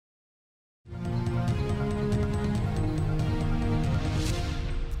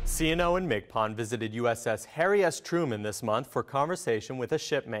CNO and MCPON visited USS Harry S. Truman this month for conversation with a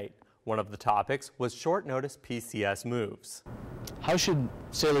shipmate. One of the topics was short-notice PCS moves. How should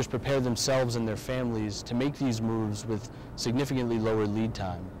sailors prepare themselves and their families to make these moves with significantly lower lead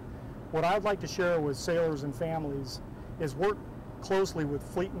time? What I'd like to share with sailors and families is work closely with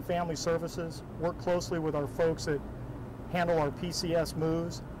Fleet and Family Services, work closely with our folks that handle our PCS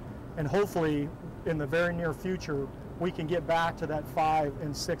moves, and hopefully in the very near future we can get back to that 5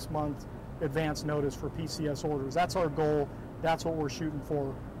 and 6 month advance notice for PCS orders. That's our goal. That's what we're shooting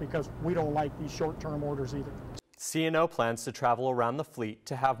for, because we don't like these short-term orders either. CNO plans to travel around the fleet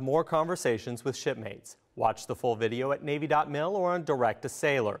to have more conversations with shipmates. Watch the full video at Navy.mil or on Direct to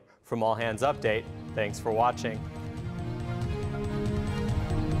Sailor. From All Hands Update, thanks for watching.